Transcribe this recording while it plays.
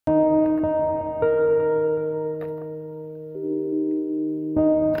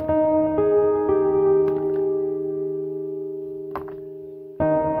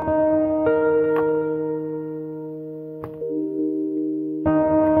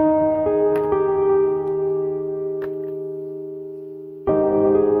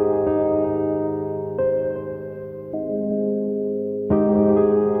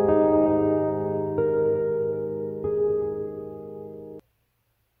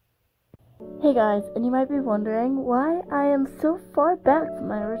Hey guys, and you might be wondering why I am so far back from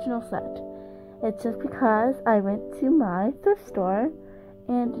my original set. It's just because I went to my thrift store,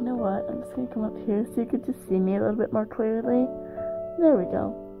 and you know what, I'm just going to come up here so you can just see me a little bit more clearly. There we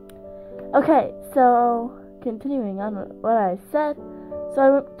go. Okay, so continuing on with what I said, so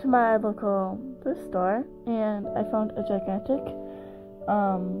I went to my local thrift store, and I found a gigantic,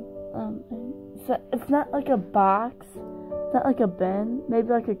 it's not like a box, it's not like a bin, maybe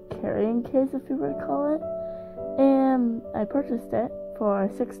like a carrying case if you were to call it, and I purchased it for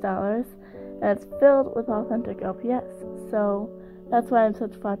 $6, and it's filled with authentic LPS, so that's why I'm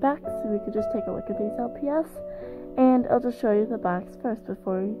such far back, so we could just take a look at these LPS, and I'll just show you the box first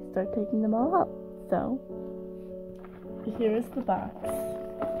before we start taking them all out. So, here is the box.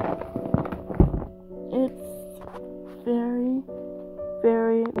 It's very,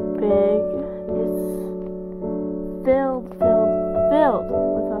 very big. It's filled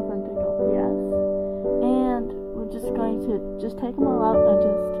with authentic LPS, and we're just going to just take them all out and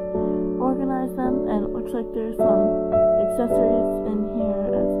just organize them, and it looks like there's some accessories in here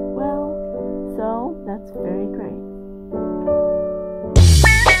as well, so that's very great.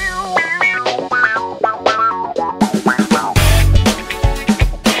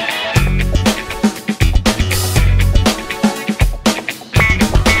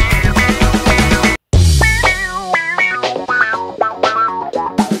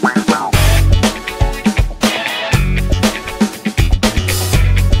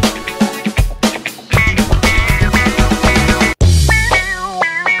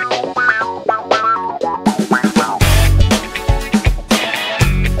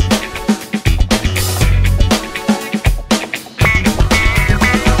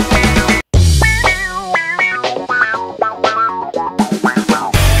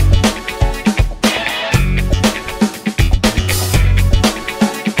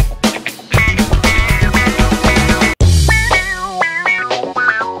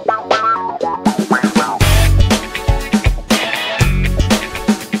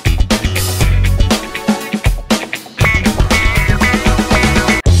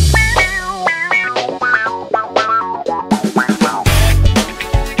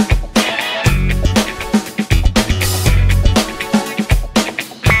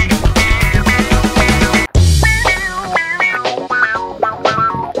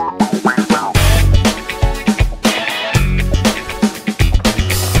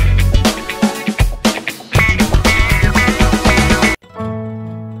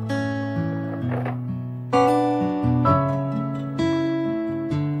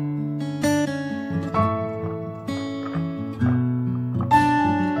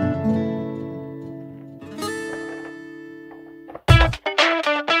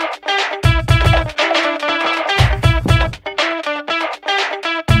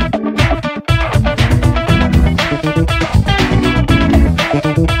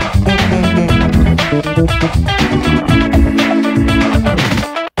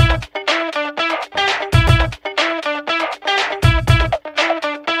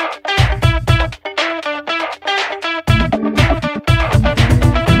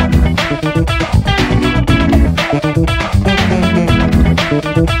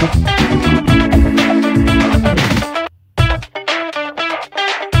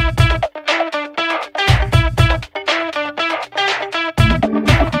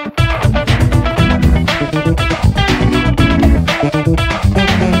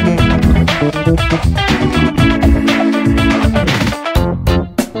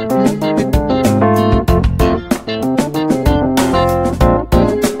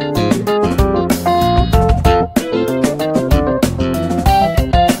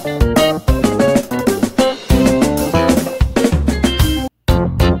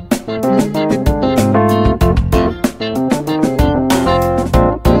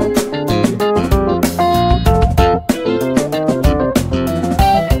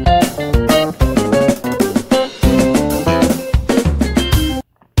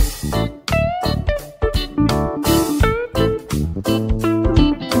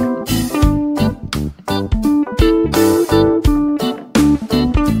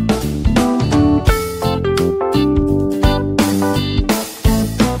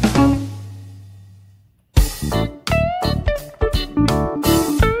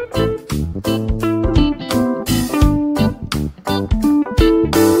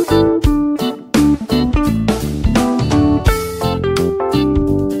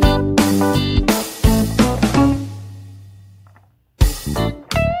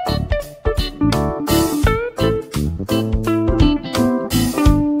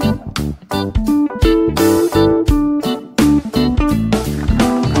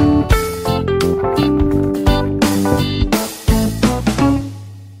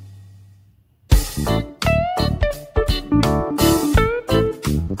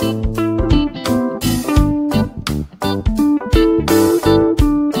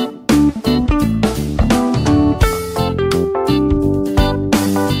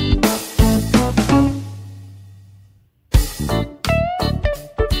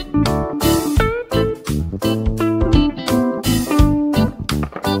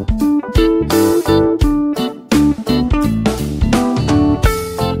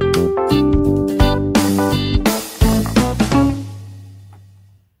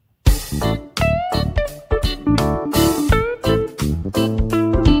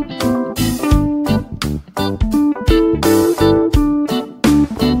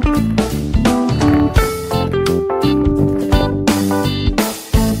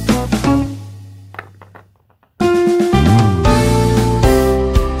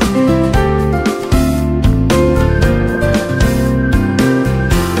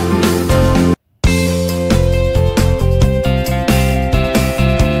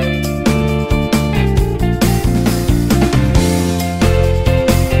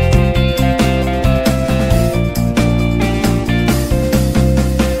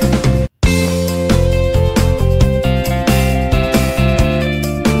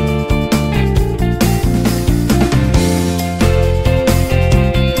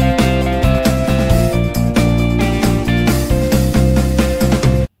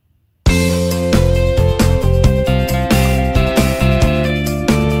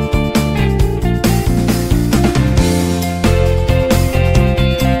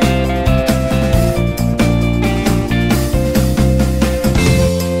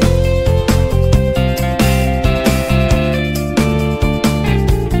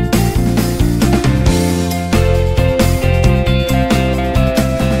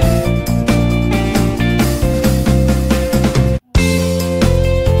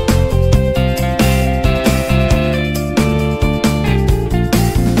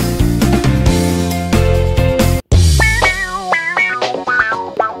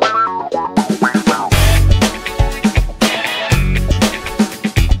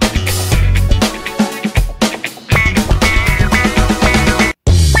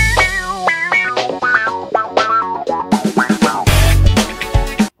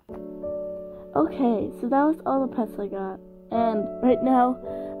 Okay, so that was all the pets I got. And right now,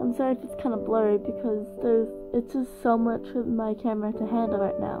 I'm sorry if it's kind of blurry because it's just so much with my camera to handle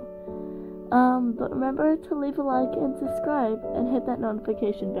right now. But remember to leave a like and subscribe and hit that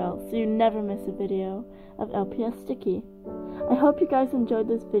notification bell so you never miss a video of LPS Sticky. I hope you guys enjoyed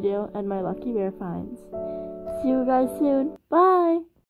this video and my lucky rare finds. See you guys soon. Bye!